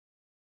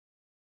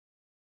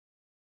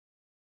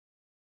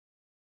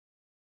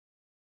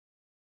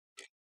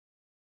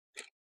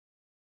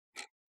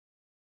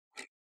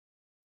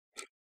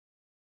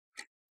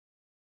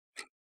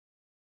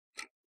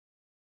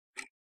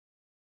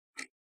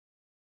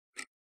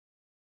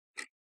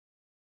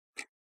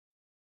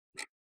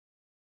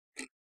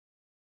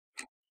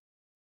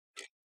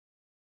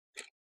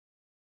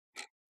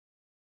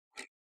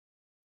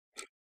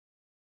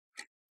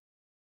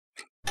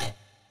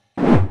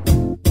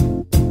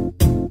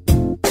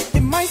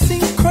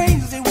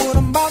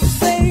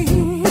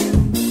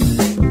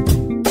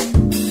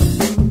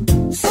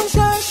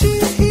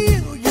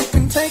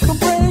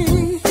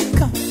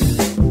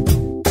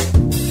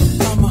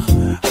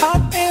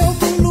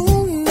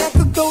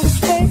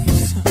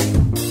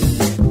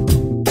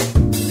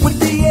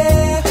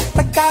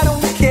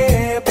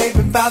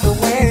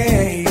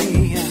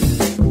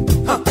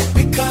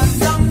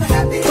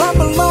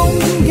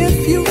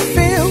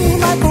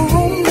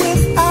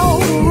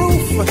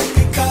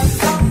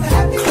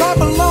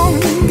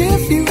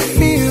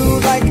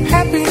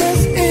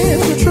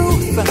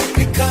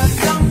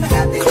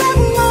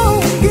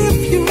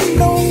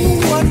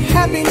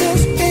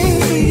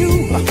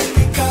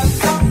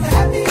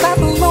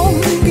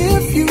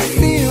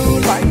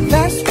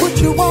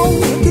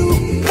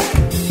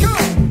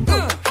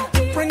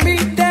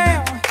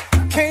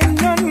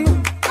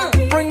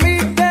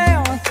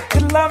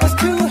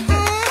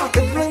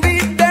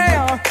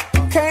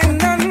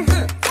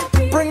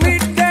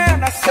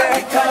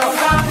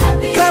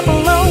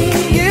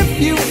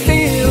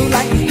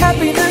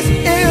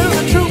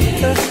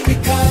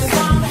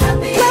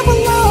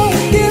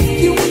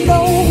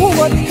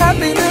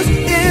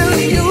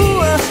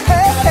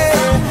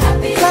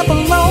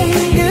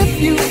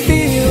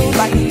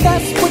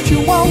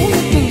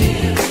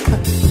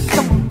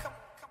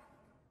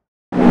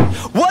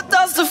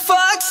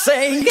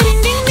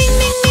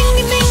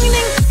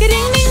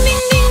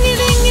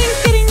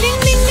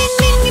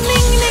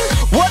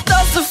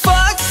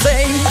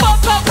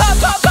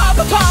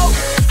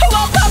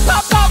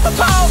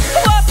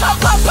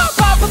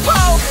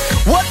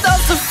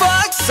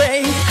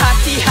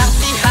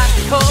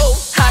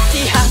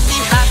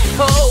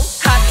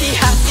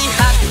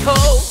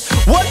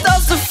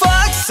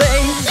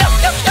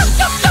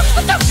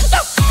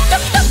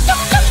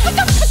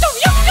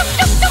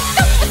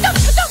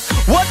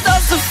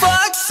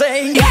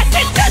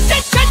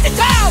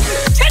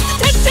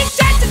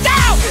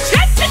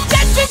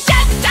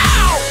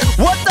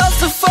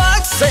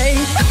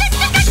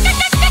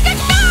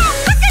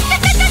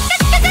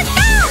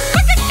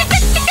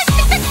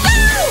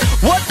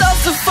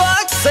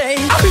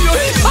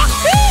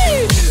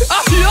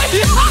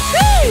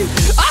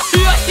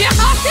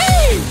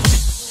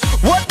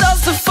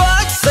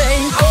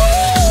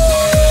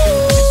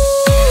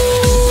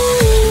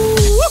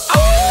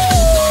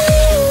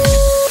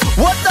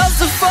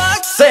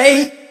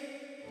say.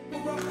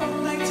 We're up all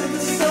night to the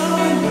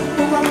sun.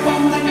 We're up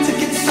all night to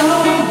get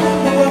some.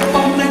 We're up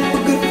all night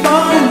for good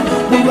fun.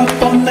 We're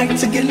up all night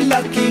to get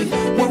lucky.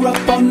 We're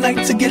up all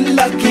night to get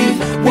lucky.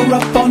 We're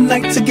up all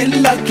night to get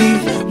lucky.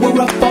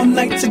 We're up all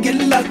night to get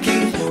lucky.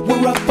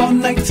 We're up all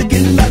night to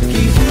get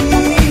lucky.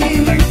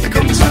 We've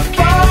come so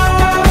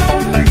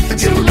far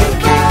to give up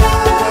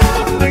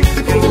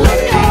who we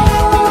are.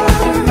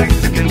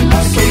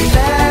 So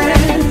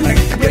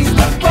let's raise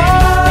the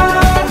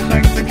bar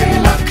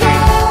and our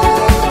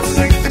clothes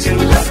to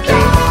the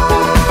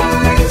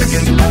stars.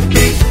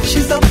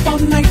 She's up all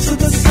night to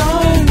the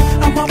sun.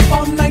 I'm up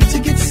all night to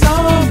get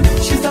some.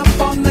 She's up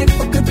all night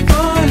for good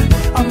fun.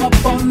 I'm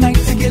up all night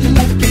to get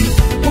lucky.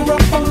 We're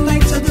up all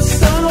night to the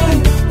sun.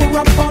 We're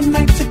up all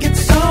night to get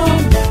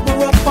some.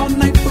 We're up all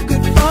night for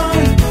good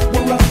fun.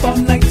 We're up all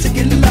night to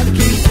get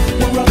lucky.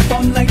 We're up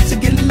all night to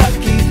get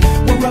lucky.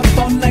 We're up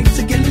all night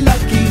to get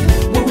lucky.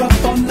 We're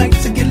up all night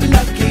to get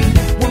lucky.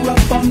 We're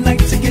up all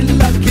night to get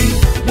lucky.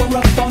 We're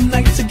up all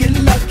night to get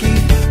lucky.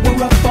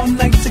 We're up all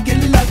night to get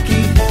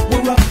lucky.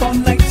 We're up all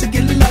night to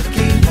get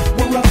lucky.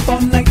 We're up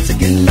all night to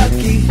get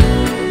lucky.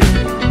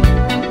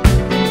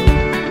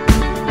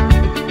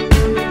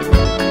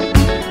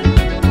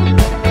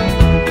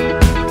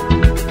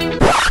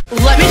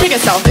 Let me take a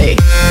selfie.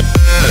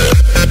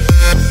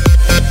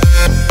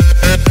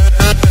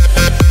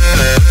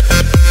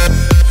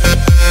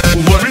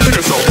 Let me take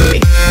a selfie.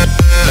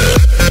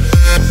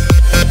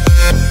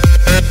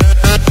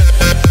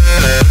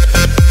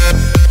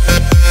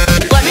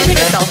 Let me take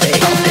a selfie. Selfie,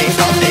 selfie,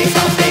 selfie,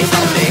 selfie, selfie,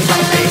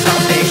 selfie, selfie,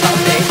 selfie,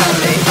 selfie,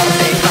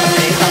 selfie,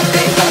 selfie,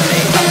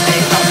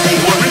 selfie,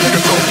 selfie,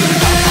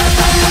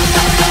 selfie.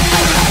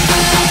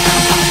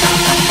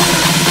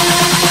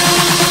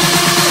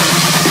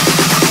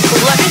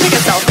 Let me take a selfie. Let me take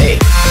a selfie.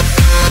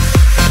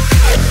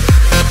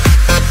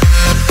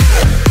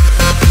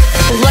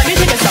 Let me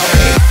take a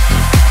selfie.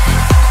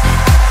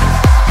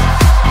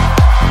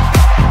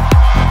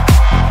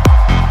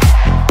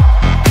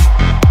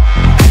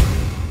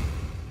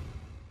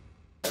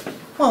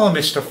 Well,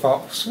 Mr.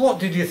 Fox, what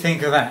did you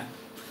think of that?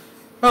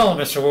 Well,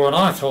 Mr. Warren,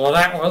 I thought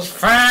that was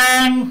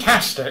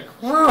fantastic.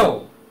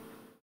 Whoa!